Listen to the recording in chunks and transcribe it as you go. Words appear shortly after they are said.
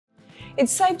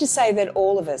It's safe to say that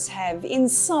all of us have in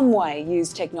some way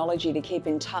used technology to keep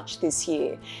in touch this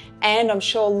year. And I'm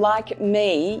sure, like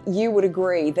me, you would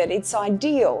agree that it's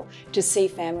ideal to see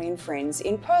family and friends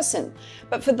in person.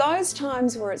 But for those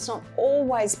times where it's not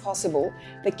always possible,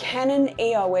 the Canon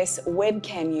EOS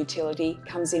Webcam Utility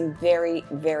comes in very,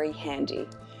 very handy.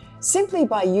 Simply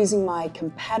by using my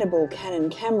compatible Canon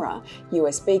camera,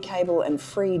 USB cable and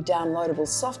free downloadable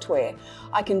software,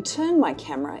 I can turn my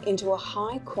camera into a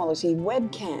high-quality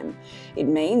webcam. It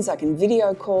means I can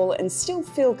video call and still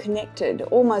feel connected,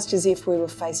 almost as if we were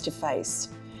face-to-face.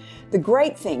 The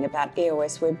great thing about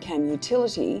EOS Webcam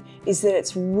Utility is that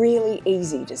it's really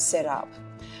easy to set up.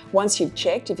 Once you've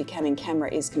checked if your Canon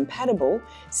camera is compatible,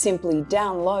 simply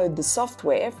download the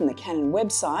software from the Canon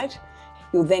website.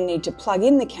 You'll then need to plug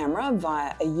in the camera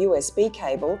via a USB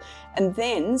cable and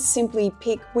then simply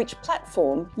pick which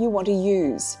platform you want to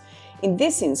use. In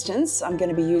this instance, I'm going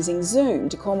to be using Zoom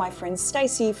to call my friend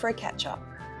Stacey for a catch-up.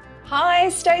 Hi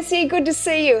Stacey, good to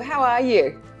see you. How are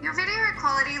you? Your video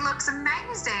quality looks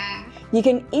amazing. You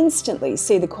can instantly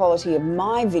see the quality of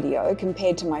my video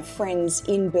compared to my friend's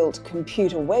inbuilt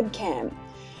computer webcam.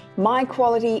 My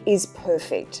quality is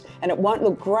perfect, and it won't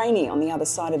look grainy on the other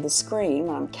side of the screen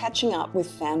when I'm catching up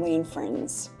with family and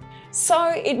friends. So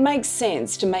it makes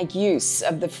sense to make use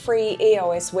of the free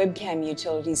EOS Webcam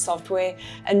Utility software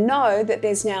and know that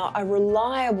there's now a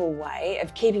reliable way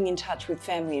of keeping in touch with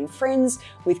family and friends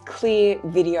with clear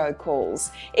video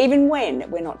calls. Even when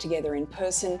we're not together in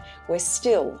person, we're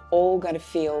still all going to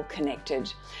feel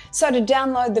connected. So to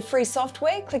download the free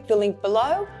software, click the link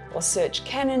below or search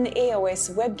Canon EOS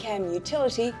Webcam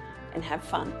Utility and have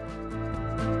fun.